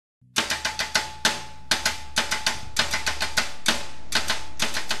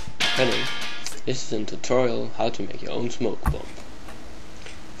Heading. This is a tutorial how to make your own smoke bomb.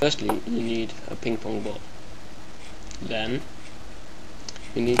 Firstly, you need a ping pong ball. Then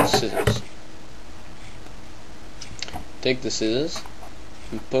you need scissors. Take the scissors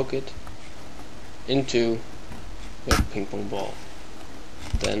and poke it into your ping pong ball.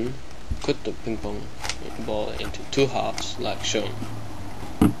 Then cut the ping pong ball into two halves like shown.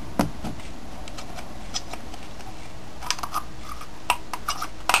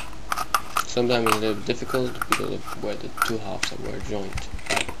 Sometimes it's a little difficult because of where the two halves were joined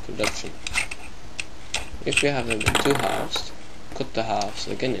by production. If you have them in two halves, cut the halves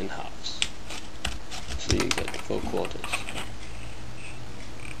again in halves, so you get 4 quarters.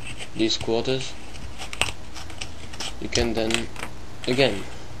 These quarters you can then again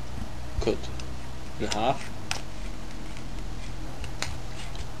cut in half.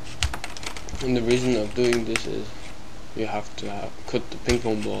 And the reason of doing this is you have to cut the ping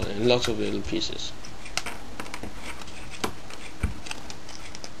pong ball in lots of little pieces.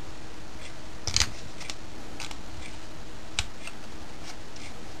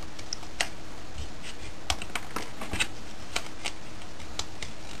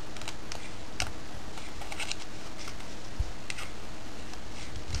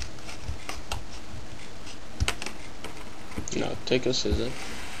 Now take a scissor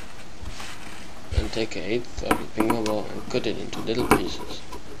and take an eighth of the ping pong ball and cut it into little pieces.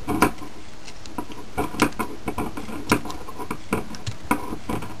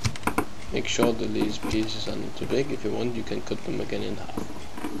 Make sure that these pieces are not too big. If you want, you can cut them again in half.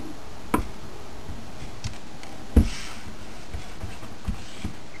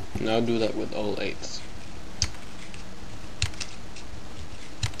 Now do that with all eighths.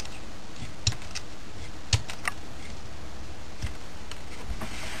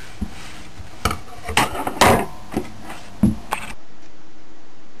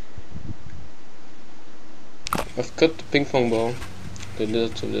 I've cut the ping pong ball to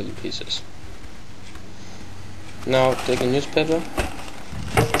lots of little pieces. Now take a newspaper,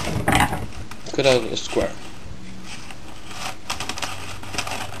 cut out a square.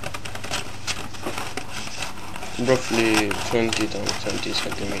 Roughly 20 to 20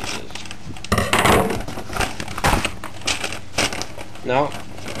 centimeters. Now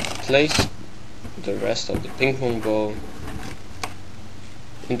place the rest of the ping pong ball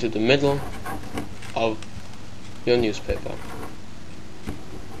into the middle of your newspaper.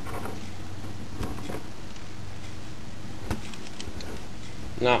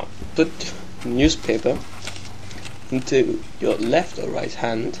 Now put the newspaper into your left or right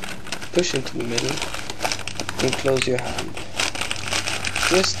hand, push into the middle and close your hand.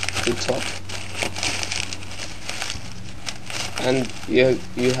 Twist the top and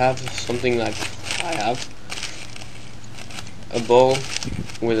you have something like I have, a ball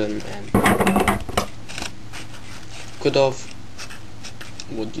with an end. Cut off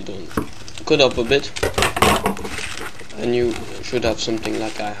what you don't. Cut off a bit and you should have something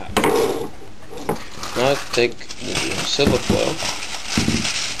like I have. Now take the silver foil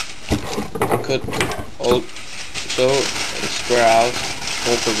and cut also and square out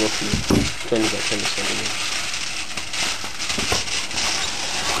also roughly 20 by 20 centimeters.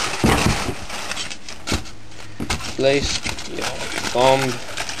 Place your bomb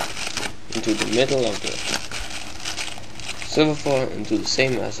into the middle of the silver foil and do the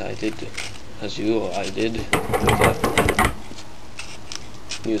same as I did with the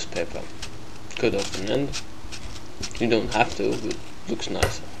newspaper. Cut off an end. You don't have to, but it looks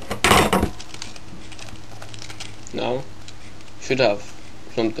nicer. Now should have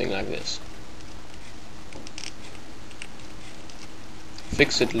something like this.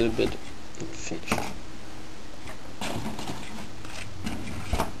 Fix it a little bit and finish.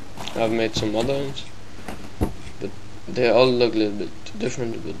 I've made some other ones, but they all look a little bit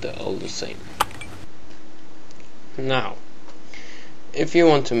different, but they're all the same. Now, if you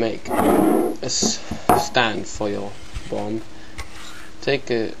want to make a stand for your bomb, take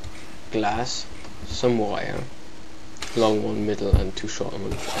a glass, some wire, long one, middle and 2 short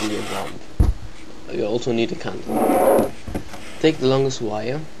ones, and your bomb. You also need a candle. Take the longest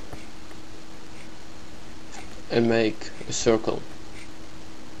wire and make a circle.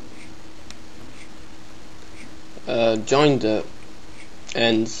 Join the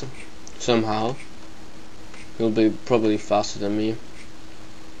ends somehow. You'll be probably faster than me.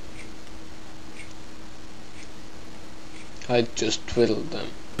 I just twiddled them.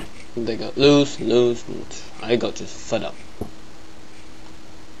 They got loose, and I got just fed up.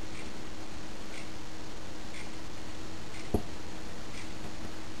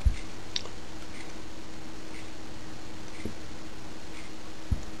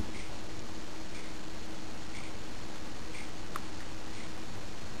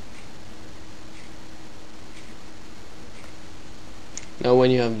 Now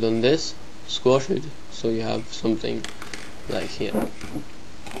when you have done this, squash it so you have something like here.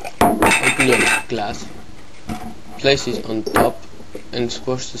 Open your glass, place it on top and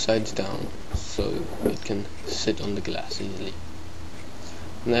squash the sides down so it can sit on the glass easily.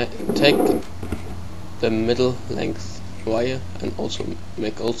 Now take the middle length wire and also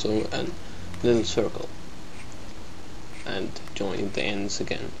make a little circle and join the ends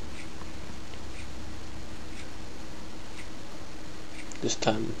again. This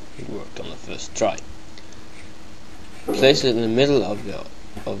time it worked on the first try. Place it in the middle of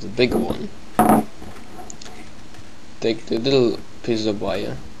the big one. Take the little piece of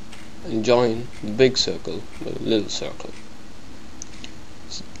wire and join the big circle with a little circle.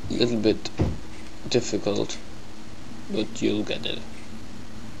 It's a little bit difficult, but you'll get it.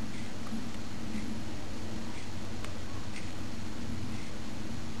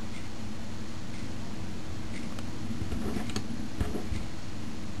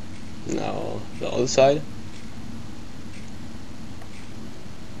 Now the other side.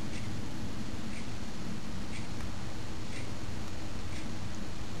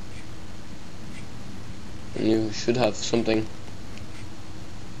 And you should have something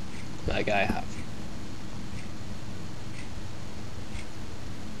like I have.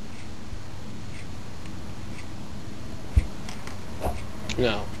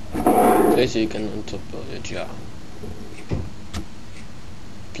 Now, place it again on top of your jar.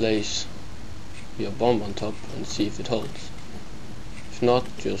 Place your bomb on top and see if it holds. If not,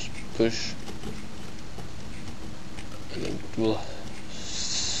 just push and it will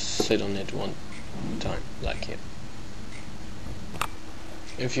sit on it one time, like here.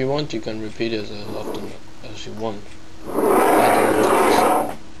 If you want, you can repeat it as often as you want.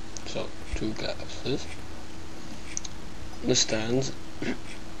 So, 2 glasses, the stands.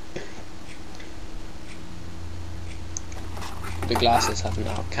 The glasses have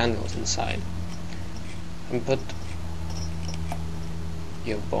now candles inside, and put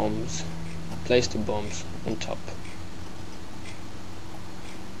your bombs, place the bombs on top.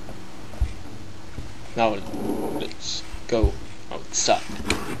 Now let's go outside.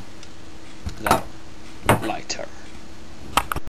 Now, lighter.